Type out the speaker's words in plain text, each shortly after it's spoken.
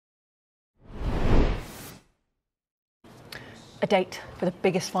A date for the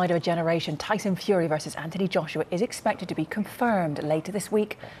biggest fight of a generation, Tyson Fury versus Joshua, is expected to be confirmed later this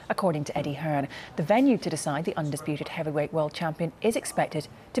week, according to Eddie Hearn. The venue to decide the undisputed heavyweight world champion is expected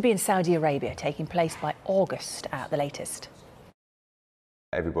to be in Saudi Arabia, taking place by August at the latest.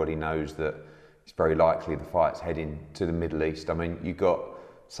 Everybody knows that it's very likely the fight's heading to the Middle East. I mean, you've got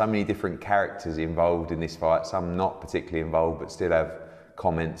so many different characters involved in this fight, some not particularly involved but still have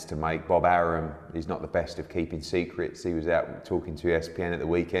comments to make. Bob Arum is not the best of keeping secrets. He was out talking to ESPN at the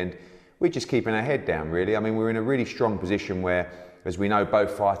weekend. We're just keeping our head down, really. I mean, we're in a really strong position where, as we know,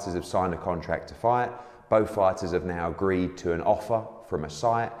 both fighters have signed a contract to fight. Both fighters have now agreed to an offer from a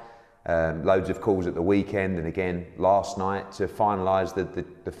site. Loads of calls at the weekend and again last night to finalise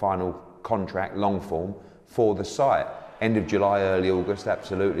the final contract, long form, for the site. End of July, early August,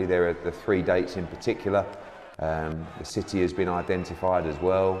 absolutely. There are the 3 dates in particular. The city has been identified as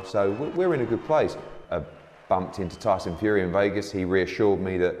well, so we're in a good place. I bumped into Tyson Fury in Vegas. He reassured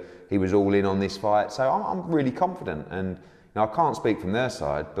me that he was all in on this fight, so I'm really confident. And I can't speak from their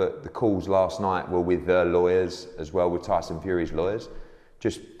side, but the calls last night were with their lawyers as well, with Tyson Fury's lawyers,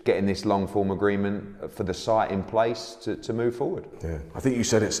 just getting this long form agreement for the site in place to move forward. Yeah, I think you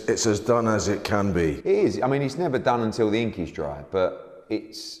said it's as done as it can be. It is. I mean, it's never done until the ink is dry, but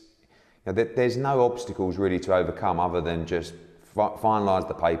there's no obstacles really to overcome other than just finalise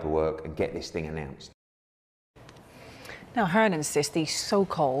the paperwork and get this thing announced. Now, Hearn insists the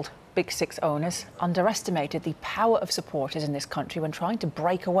so-called Big Six owners underestimated the power of supporters in this country when trying to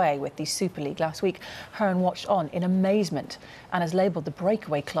break away with the Super League last week. Hearn watched on in amazement and has labelled the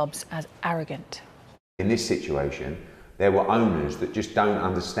breakaway clubs as arrogant. In this situation, there were owners that just don't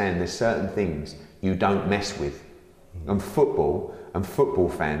understand there's certain things you don't mess with. And football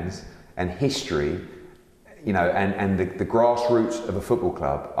fans and history, and the grassroots of a football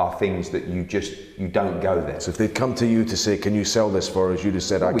club are things that you don't go there. So if they'd come to you to say, can you sell this for us, you'd have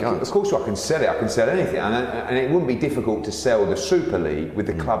said, I can't. Of course I can sell it, I can sell anything. And it wouldn't be difficult to sell the Super League with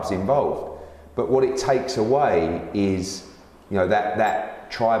the clubs involved. But what it takes away is,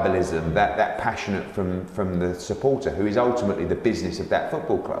 that tribalism, that passionate from the supporter, who is ultimately the business of that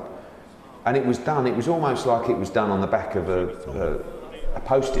football club. And it was almost like it was done on the back of a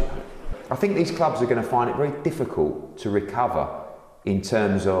post-it note. I think these clubs are going to find it very difficult to recover in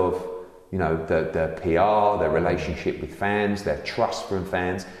terms of, the PR, their relationship with fans, their trust from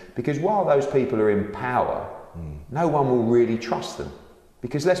fans, because while those people are in power, no one will really trust them.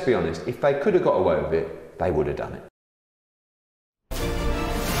 Because let's be honest, if they could have got away with it, they would have done it.